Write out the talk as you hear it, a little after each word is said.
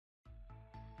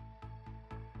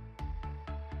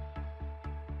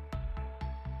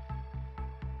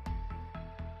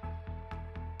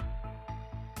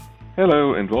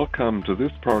Hello and welcome to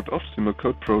this part of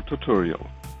SIMOCODE Pro tutorial.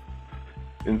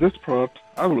 In this part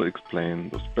I will explain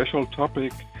the special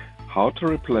topic how to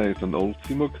replace an old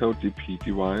SIMOCODE DP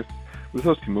device with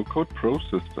a SIMOCODE Pro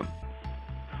system.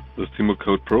 The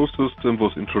SIMOCODE Pro system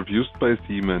was introduced by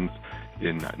Siemens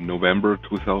in November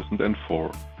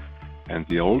 2004 and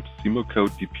the old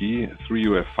SIMOCODE DP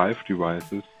 3UF5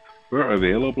 devices were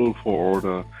available for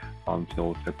order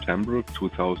until September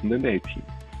 2018.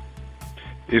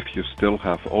 If you still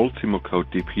have old SIMOCODE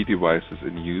DP devices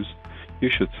in use, you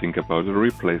should think about a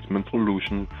replacement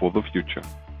solution for the future.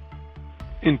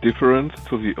 In difference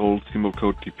to the old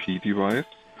SIMOCODE DP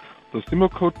device, the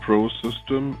SIMOCODE Pro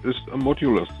system is a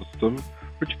modular system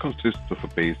which consists of a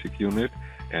basic unit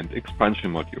and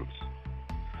expansion modules.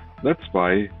 That's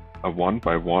why a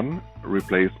one-by-one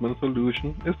replacement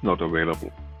solution is not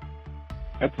available.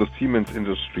 At the Siemens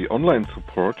Industry Online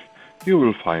support, you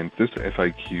will find this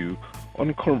FAQ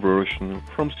on conversion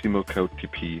from SIMOCODE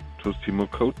DP to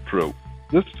SIMOCODE Pro.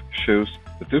 This shows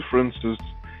the differences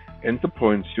and the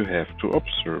points you have to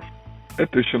observe.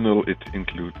 Additional, it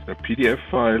includes a PDF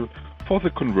file for the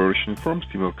conversion from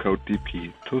SIMOCODE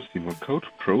DP to SIMOCODE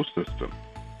Pro system.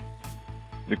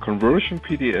 The conversion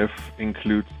PDF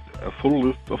includes a full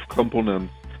list of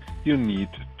components you need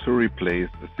to replace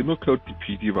a SIMOCODE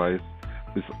DP device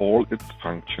with all its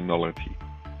functionality.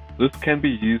 This can be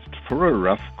used for a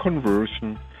rough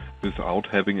conversion without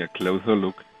having a closer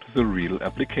look to the real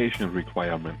application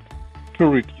requirements. To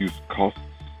reduce costs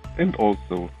and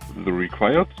also the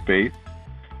required space,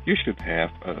 you should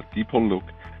have a deeper look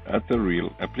at the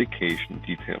real application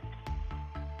details.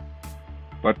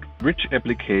 But which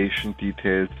application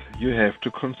details you have to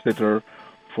consider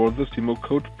for the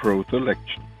SIMOCODE Pro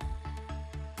selection?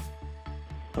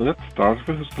 Let's start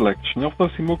with the selection of the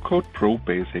SIMOCODE Pro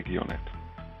basic unit.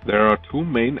 There are two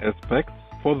main aspects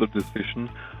for the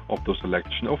decision of the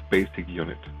selection of basic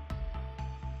unit.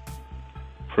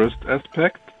 First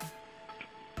aspect,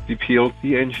 the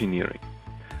PLC engineering.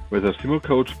 With a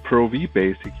SIMOCODE Pro V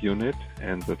basic unit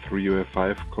and the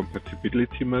 3UF5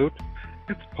 compatibility mode,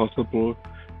 it's possible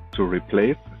to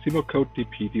replace SIMOCODE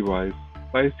DP device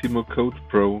by SIMOCODE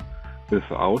Pro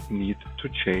without need to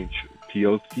change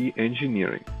PLC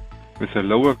engineering. With a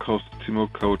lower cost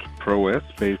SIMOCODE Pro S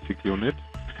basic unit,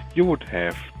 you would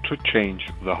have to change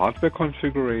the hardware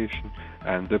configuration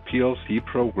and the PLC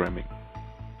programming.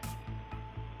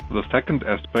 The second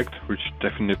aspect, which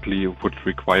definitely would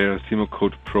require a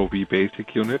SIMOCODE Pro V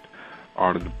basic unit,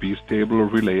 are the B-stable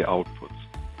relay outputs.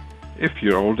 If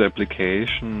your old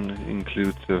application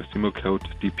includes a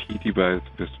SIMOCODE DP device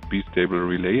with B-stable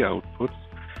relay outputs,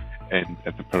 and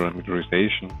at the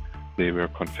parameterization they were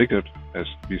configured as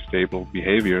B-stable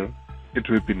behavior, it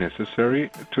will be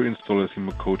necessary to install a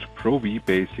SIMOCODE Pro V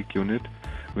basic unit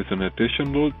with an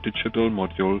additional digital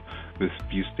module with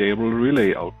B-stable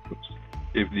relay outputs.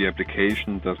 If the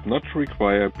application does not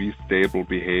require B-stable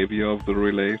behavior of the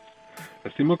relays, a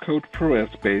SIMOCODE Pro S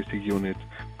basic unit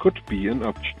could be an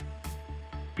option.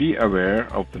 Be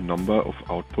aware of the number of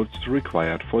outputs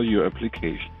required for your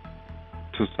application.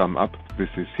 To sum up, with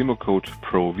the SIMOCODE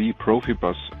Pro V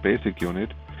Profibus basic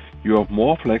unit, you are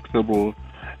more flexible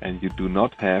and you do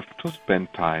not have to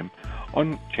spend time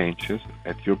on changes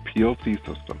at your PLC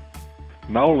system.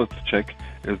 Now let's check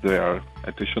if there are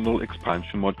additional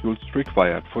expansion modules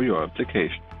required for your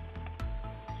application.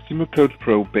 SIMOCODE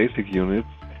Pro basic units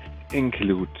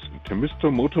include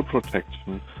thermistor motor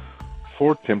protection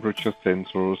for temperature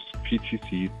sensors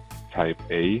PTC Type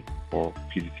A or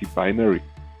PTC binary.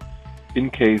 In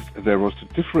case there was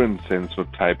a different sensor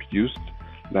type used,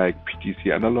 like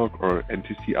PTC analog or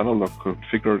NTC analog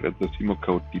configured at the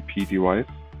SIMOCODE DP device,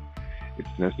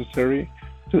 it's necessary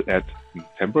to add the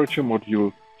temperature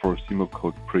module for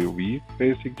SIMOCODE Pro V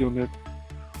basic unit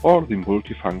or the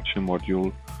multifunction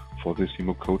module for the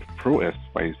SIMOCODE Pro S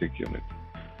basic unit.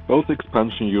 Both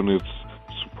expansion units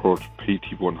support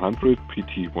PT100,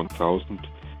 PT1000,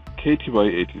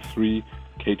 KTY83,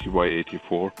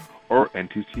 KTY84 or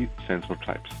NTC sensor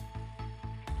types.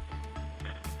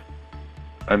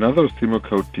 Another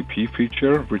SIMOCODE DP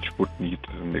feature which would need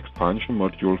an expansion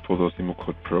module for the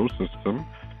SIMOCODE Pro system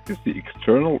is the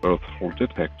external earth fault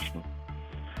detection.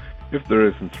 If there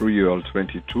is a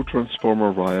 3UL22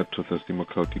 transformer wired to the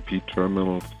SIMOCODE DP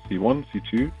terminals C1,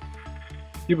 C2,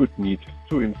 you would need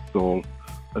to install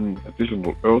an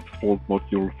additional earth fault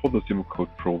module for the SIMOCODE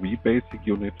Pro V basic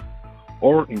unit,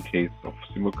 or in case of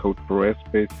SIMOCODE Pro S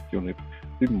basic unit,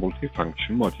 the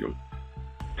multifunction module.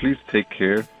 Please take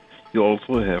care, you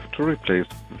also have to replace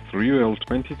the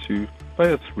 3UL22 by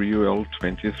a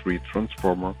 3UL23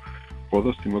 transformer for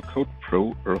the SIMOCODE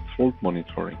Pro earth fault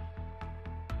monitoring.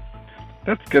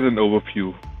 Let's get an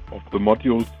overview of the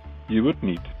modules you would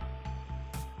need.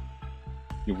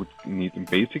 You would need a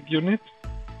basic unit,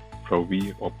 Pro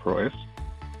V or Pro S,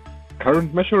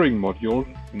 current measuring module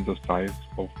in the size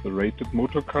of the rated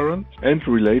motor current and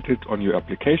related on your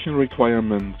application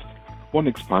requirements, one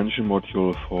expansion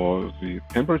module for the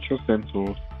temperature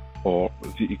sensors or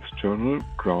the external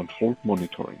ground fault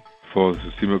monitoring. For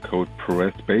the SIMOCODE Pro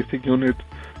S basic unit,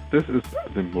 this is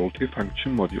the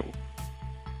multifunction module.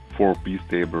 For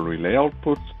B-stable relay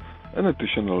outputs, an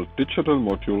additional digital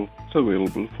module is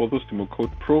available for the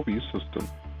SIMOCODE Pro V system.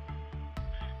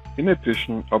 In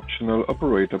addition, optional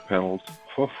operator panels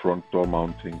for front door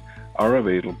mounting are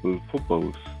available for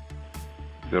both.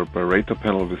 The operator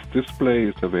panel with display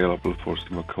is available for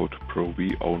SIMOCODE Pro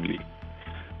V only.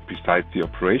 Besides the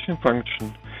operation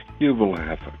function, you will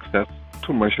have access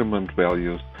to measurement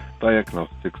values,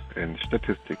 diagnostics and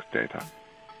statistics data.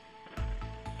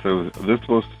 So this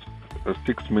was a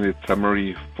 6-minute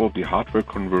summary for the hardware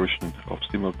conversion of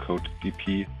SIMOCODE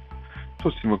DP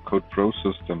to SIMOCODE Pro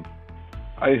system.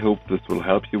 I hope this will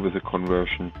help you with the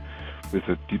conversion with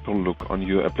a deeper look on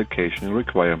your application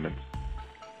requirements.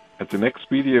 At the next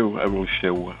video I will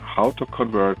show how to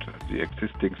convert the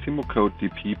existing SIMOCODE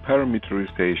DP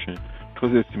parameterization to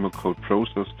the SIMOCODE Pro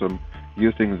system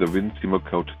using the WIN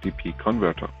SIMOCODE DP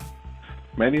converter.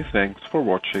 Many thanks for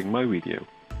watching my video.